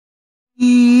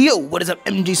Yo, what is up?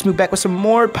 MG Smuv back with some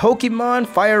more Pokemon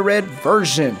FireRed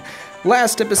version.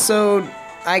 Last episode,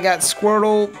 I got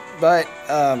Squirtle, but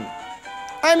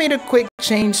I made a quick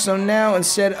change, so now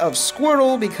instead of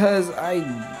Squirtle, because I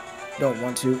don't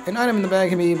want to, an item in the bag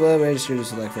can be registered to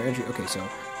select for entry. Okay, so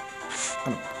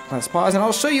let's pause and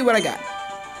I'll show you what I got.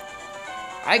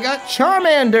 I got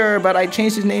Charmander, but I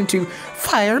changed his name to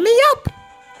Fire Me Up!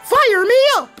 Fire Me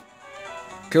Up!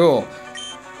 Cool.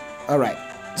 Alright.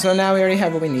 So now we already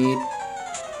have what we need.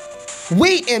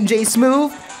 Wait, MJ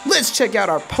Smuv! Let's check out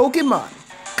our Pokemon!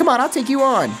 Come on, I'll take you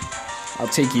on. I'll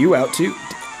take you out too.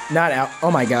 Not out. Oh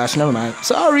my gosh, never mind.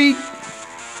 Sorry!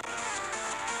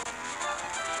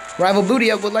 Rival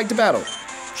Booty Up would like to battle.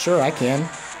 Sure, I can.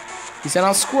 He sent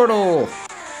out Squirtle.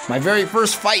 My very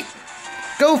first fight.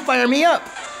 Go Fire Me Up!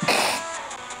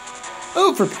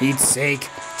 Oh, for Pete's sake.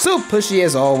 So pushy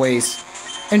as always.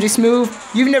 MJ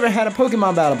Smuv, you've never had a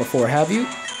Pokemon battle before, have you?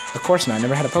 Of course not, I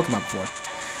never had a Pokemon before.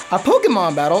 A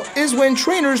Pokemon battle is when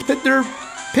trainers pit their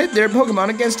Pokemon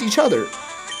against each other.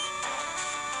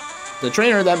 The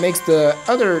trainer that makes the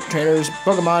other trainer's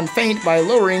Pokemon faint by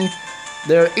lowering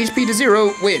their HP to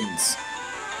 0 wins.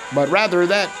 But rather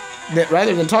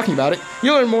than talking about it,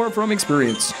 you'll learn more from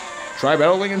experience. Try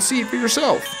battling and see for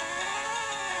yourself.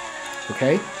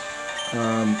 Okay.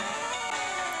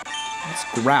 Let's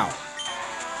growl.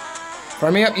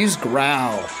 Fire Me Up, use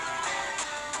growl.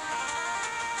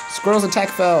 Squirtle's attack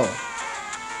fell.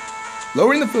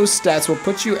 Lowering the foe's stats will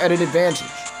put you at an advantage.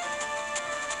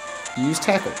 Use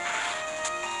tackle.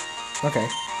 Okay.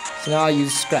 So now I'll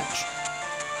use scratch.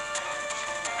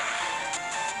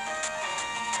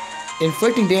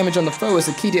 Inflicting damage on the foe is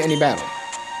the key to any battle.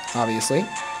 Obviously.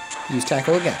 Use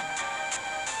tackle again.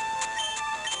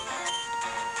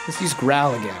 Let's use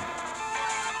growl again.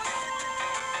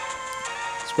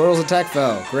 Squirtle's attack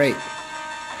fell. Great.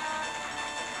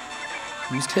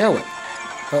 Use tail whip.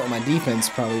 Oh, my defense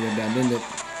probably went down, didn't it?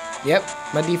 Yep,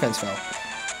 my defense fell.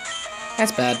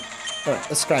 That's bad. Alright,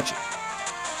 let's scratch it.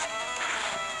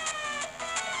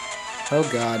 Oh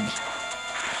god.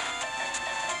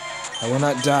 I will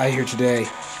not die here today.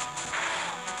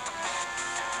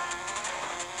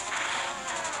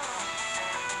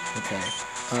 Okay.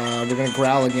 We're gonna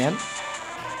growl again.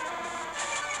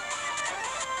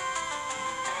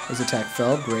 His attack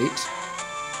fell. Great.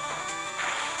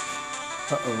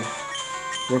 Uh-oh.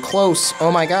 We're close.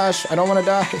 Oh my gosh. I don't want to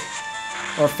die.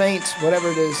 Or faint. Whatever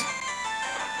it is.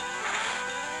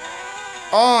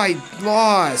 Oh, I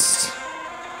lost.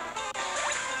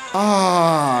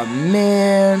 Ah,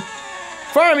 man.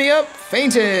 Fire Me Up.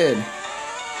 Fainted.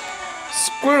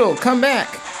 Squirtle, come back.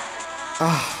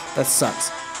 Ah, that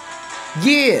sucks.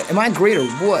 Yeah. Am I great or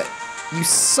what? You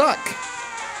suck.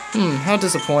 How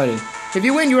disappointing. If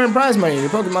you win, you earn prize money and your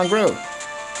Pokemon grow.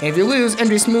 And if you lose,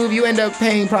 MJ Smuv, you end up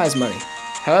paying prize money.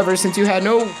 However, since you had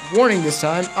no warning this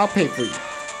time, I'll pay for you.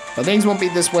 But things won't be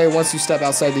this way once you step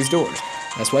outside these doors.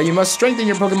 That's why you must strengthen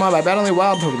your Pokemon by battling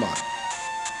wild Pokemon.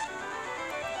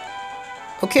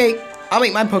 Okay, I'll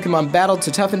make my Pokemon battle to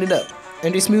toughen it up.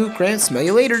 MJ Smuv, Grant, smell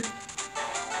you later.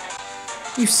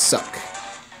 You suck.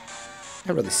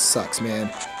 That really sucks,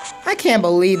 man. I can't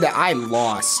believe that I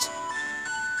lost.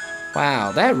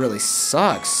 Wow, that really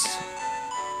sucks.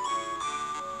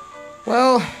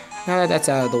 Well, now that that's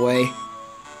out of the way,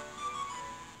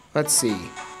 let's see.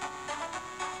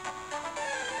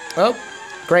 Oh,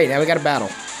 great, now we got a battle.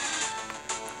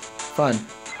 Fun.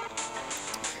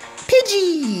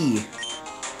 Pidgey!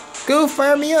 Go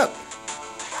Fire Me Up!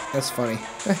 That's funny.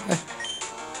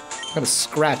 I'm gonna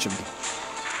scratch him.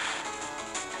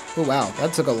 Oh wow,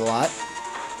 that took a lot.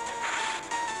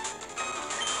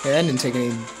 Yeah, that didn't take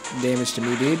any damage to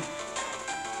me, dude.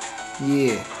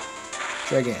 Yeah.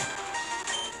 Try again.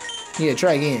 Yeah,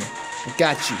 try again. I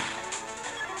got you.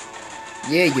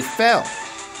 Yeah, you fell.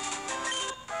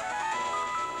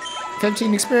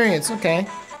 15 experience. Okay.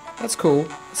 That's cool.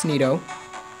 That's neato.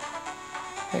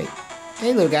 Hey.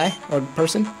 Hey, little guy. Or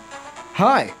person.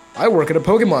 Hi. I work at a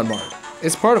Pokemon Mart.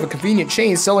 It's part of a convenient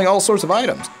chain selling all sorts of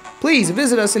items. Please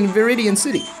visit us in Viridian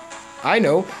City. I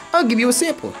know. I'll give you a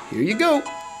sample. Here you go.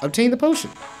 Obtain the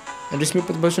potion. And just move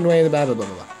the potion away in the blah, blah, blah,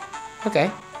 blah. Okay.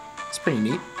 That's pretty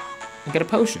neat. I get a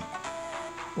potion.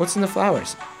 What's in the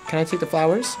flowers? Can I take the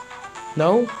flowers?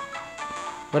 No?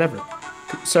 Whatever.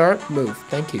 Sir, move.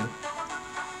 Thank you.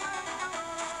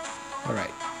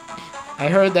 Alright. I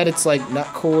heard that it's like not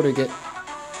cool to get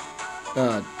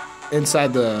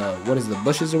inside the, the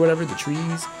bushes or whatever, the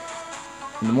trees.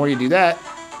 And the more you do that,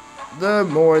 the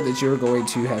more that you're going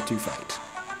to have to fight.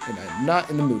 And I'm not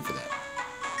in the mood for that.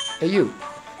 Hey you.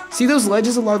 See those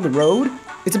ledges along the road?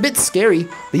 It's a bit scary,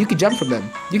 but you can jump from them.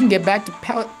 You can get back to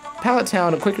Pallet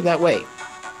Town quicker that way.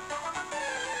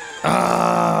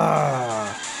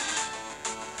 Ah.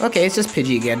 Okay, it's just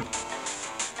Pidgey again.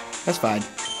 That's fine.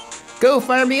 Go,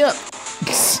 fire me up.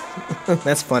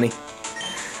 That's funny.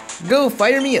 Go,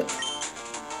 fire me up.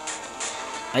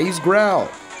 I use Growl.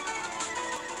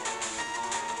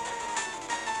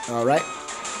 Alright.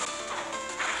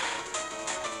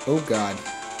 Oh god.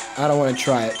 I don't want to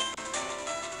try it.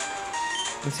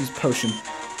 Let's use Potion.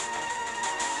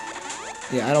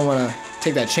 Yeah, I don't want to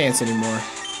take that chance anymore.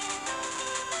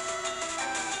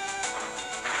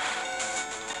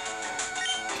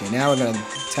 Okay, now we're going to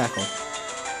tackle.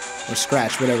 Or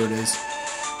scratch, whatever it is.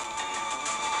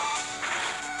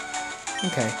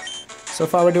 Okay. So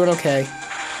far we're doing okay.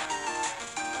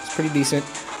 It's pretty decent.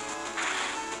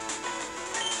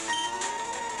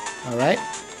 Alright.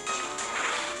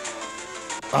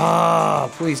 Ah,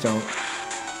 please don't.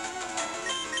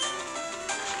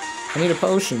 I need a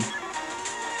potion.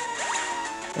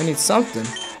 I need something.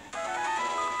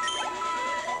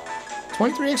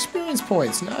 23 experience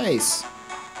points. Nice.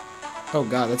 Oh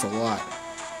god, that's a lot.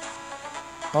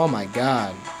 Oh my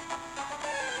god.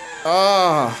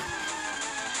 Oh.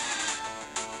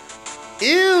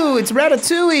 Ew, it's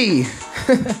Ratatouille.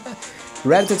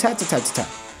 Rat-a-tat-tat-tat-tat.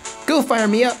 Go fire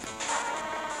me up.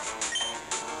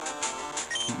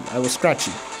 I will scratch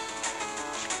you.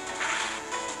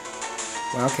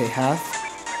 Wow, okay, half.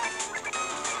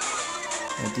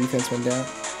 My defense went down.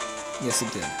 Yes,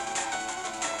 it did.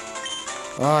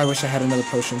 Oh, I wish I had another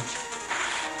potion.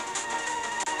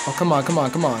 Oh, come on, come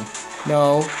on, come on.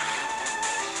 No.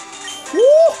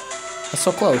 Woo! That's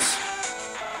so close.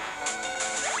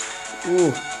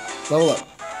 Ooh, level up.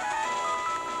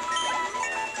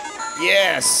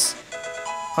 Yes!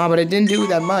 Ah, but it didn't do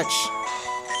that much.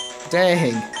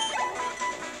 Dang.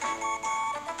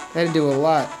 That didn't do a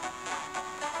lot.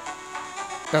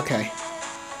 Okay.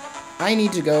 I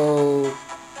need to go...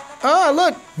 Oh,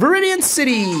 look! Viridian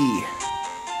City!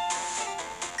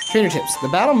 Trainer tips. The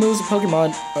battle moves of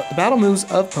Pokemon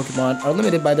are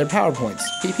limited by their power points.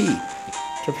 PP.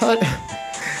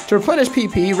 To replenish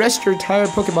PP, rest your tired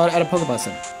Pokemon at a Pokemon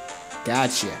Center.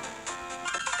 Gotcha.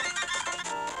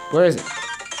 Where is it?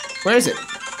 Where is it?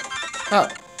 Oh.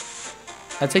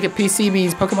 I take it PC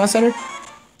means Pokemon Center?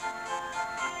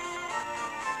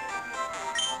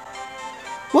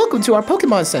 Welcome to our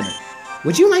Pokemon Center.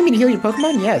 Would you like me to heal your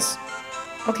Pokemon? Yes.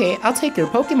 Okay, I'll take your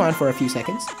Pokemon for a few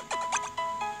seconds.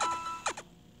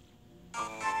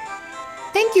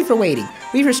 Thank you for waiting.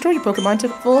 We've restored your Pokemon to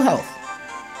full health.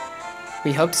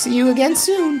 We hope to see you again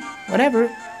soon. Whatever.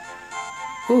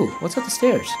 Ooh, what's up the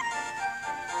stairs?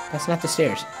 That's not the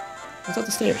stairs. What's up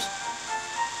the stairs?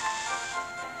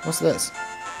 What's this?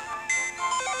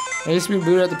 I just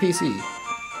rebooted out the PC.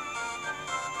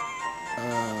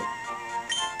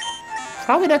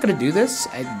 Probably not gonna do this.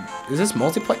 Is this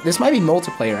multiplayer? This might be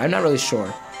multiplayer. I'm not really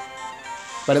sure.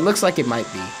 But it looks like it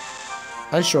might be.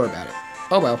 Unsure about it.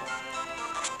 Oh well.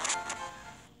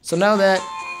 So now that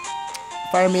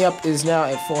Fire Me Up is now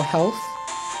at full health,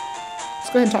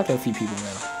 let's go ahead and talk to a few people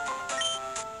now.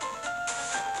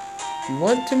 You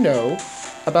want to know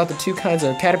about the two kinds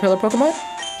of caterpillar Pokemon?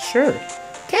 Sure.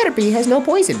 Caterpie has no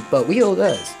poison, but Weedle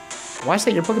does. Watch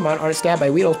that your Pokemon aren't stabbed by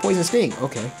Weedle's poison sting.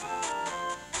 Okay.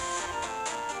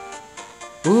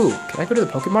 Ooh, can I go to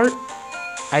the Pokemart?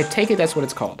 I take it that's what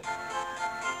it's called.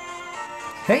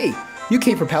 Hey, you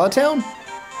came from Pallet Town?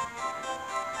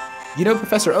 You know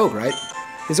Professor Oak, right?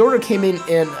 His order came in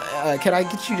and, can I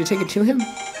get you to take it to him?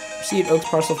 Received Oak's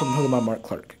parcel from Pokemon Mart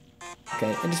clerk.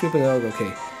 Okay, and just move it over,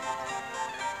 okay.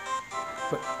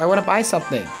 But I want to buy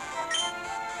something.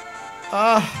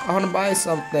 I want to buy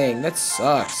something. That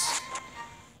sucks.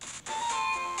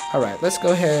 Alright, let's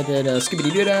go ahead and,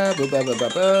 skibbity-doo-dah, blah blah blah blah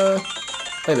blah.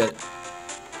 Wait a minute.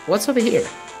 What's over here?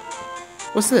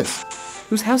 What's this?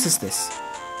 Whose house is this?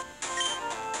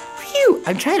 Phew!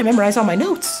 I'm trying to memorize all my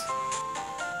notes.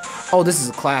 Oh, this is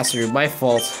a classroom. My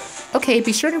fault. Okay,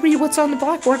 be sure to read what's on the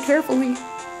blackboard carefully.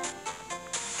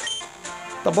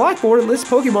 The blackboard lists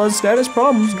Pokemon's status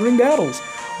problems during battles.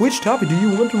 Which topic do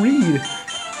you want to read?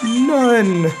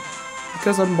 None.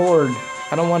 Because I'm bored.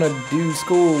 I don't want to do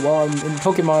school while I'm in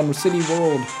Pokemon City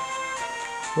World.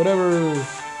 Whatever.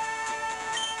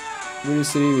 Rudy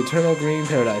City, Eternal Green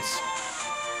Paradise.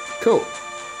 Cool.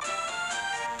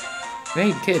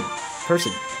 Hey, kid.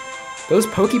 Person. Those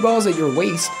Pokeballs at your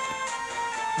waist.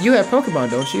 You have Pokemon,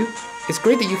 don't you? It's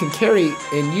great that you can carry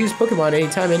and use Pokemon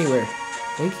anytime, anywhere.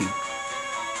 Thank you.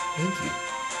 Thank you.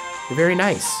 You're very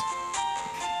nice.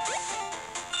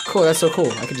 Cool, that's so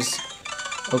cool. I could just...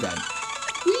 Oh, God.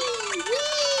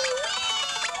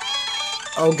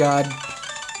 Oh, God.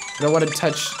 I don't want to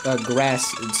touch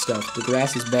grass and stuff. The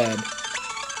grass is bad.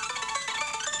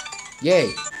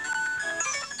 Yay.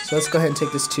 So let's go ahead and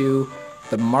take this to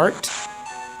the Mart.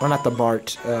 Or not the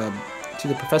Bart. To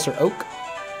the Professor Oak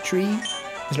tree.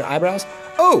 Mr. Eyebrows.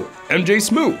 Oh, MJ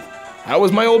Smuv. How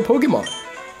was my old Pokemon?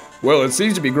 Well, it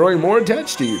seems to be growing more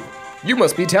attached to you. You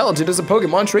must be talented as a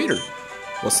Pokemon trader.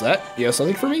 What's that? You have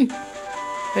something for me?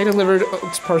 They delivered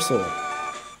Oak's parcel.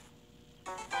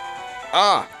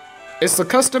 Ah, it's the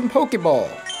custom Pokeball.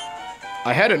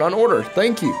 I had it on order,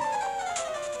 thank you.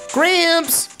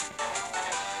 Gramps!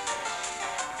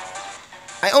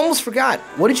 I almost forgot.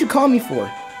 What did you call me for?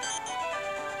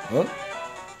 Huh?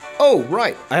 Oh,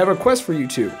 right. I have a quest for you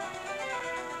two.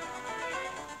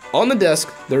 On the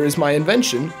desk, there is my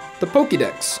invention, the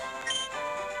Pokédex.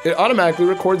 It automatically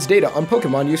records data on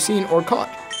Pokemon you've seen or caught.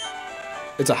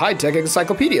 It's a high-tech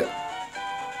encyclopedia.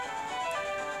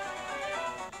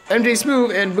 MJ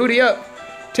Smuv and Booty Up,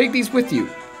 take these with you.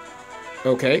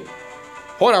 Okay.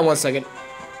 Hold on one second.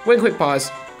 Wait, quick pause.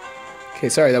 Okay,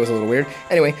 sorry, that was a little weird.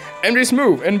 Anyway, MJ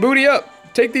Smuv and Booty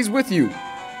Up, take these with you.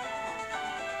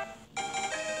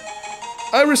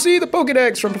 I received the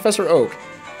Pokédex from Professor Oak.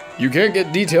 You can't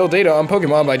get detailed data on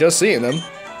Pokemon by just seeing them.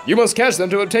 You must catch them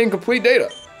to obtain complete data.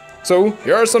 So,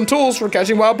 here are some tools for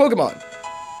catching wild Pokemon.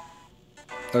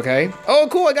 Okay. Oh,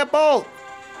 cool, I got balls.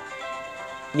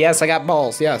 Yes, I got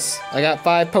balls, yes. I got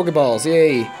 5 Pokeballs,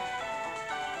 yay.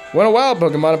 When a wild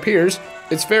Pokemon appears,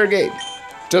 it's fair game.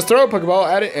 Just throw a Pokeball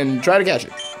at it and try to catch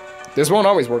it. This won't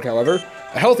always work, however.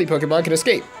 A healthy Pokemon can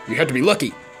escape. You have to be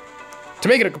lucky. To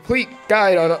make it a complete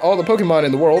guide on all the Pokemon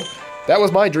in the world, that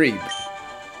was my dream.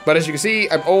 But as you can see,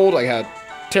 I'm old, I got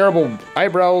terrible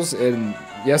eyebrows, and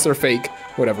yes, they're fake,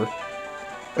 whatever.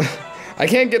 I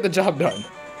can't get the job done.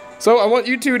 So I want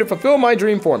you two to fulfill my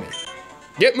dream for me.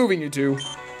 Get moving, you two.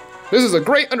 This is a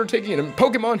great undertaking in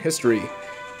Pokemon history.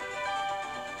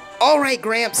 All right,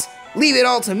 Gramps, leave it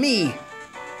all to me.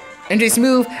 MJ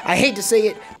Smuv, I hate to say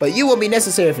it, but you won't be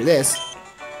necessary for this.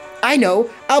 I know,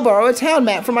 I'll borrow a town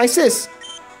map from my sis.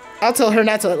 I'll tell her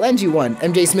not to lend you one,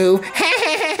 MJ Smuv.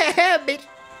 Bitch.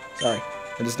 Sorry,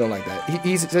 I just don't like that.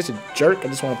 He's such a jerk, I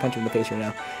just want to punch him in the face right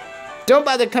now. Don't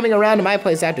bother coming around to my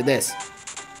place after this.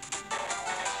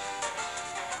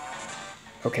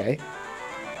 Okay.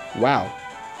 Wow.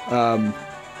 I'm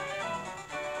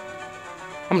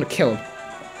gonna kill him.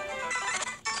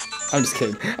 I'm just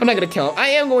kidding. I'm not gonna kill him. I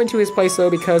am going to his place though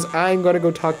because I'm gonna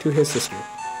go talk to his sister.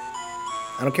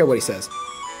 I don't care what he says.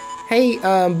 Hey,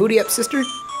 Booty Up sister.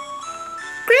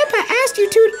 Grandpa asked you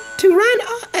to run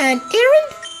an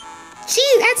errand?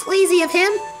 Gee, that's lazy of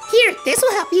him. Here, this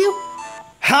will help you.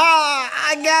 Ha!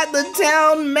 I got the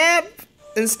town map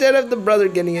instead of the brother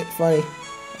getting it. Funny.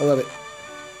 I love it.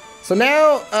 So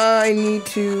now I need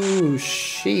to...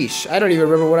 Sheesh. I don't even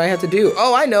remember what I have to do.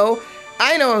 Oh, I know.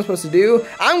 I know what I'm supposed to do.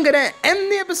 I'm going to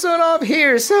end the episode off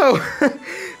here. So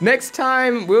next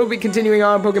time we'll be continuing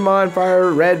on Pokemon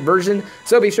FireRed version.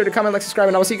 So be sure to comment, like, subscribe,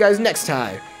 and I will see you guys next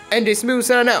time. MJ Smuv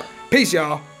signing out. Peace,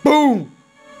 y'all. Boom!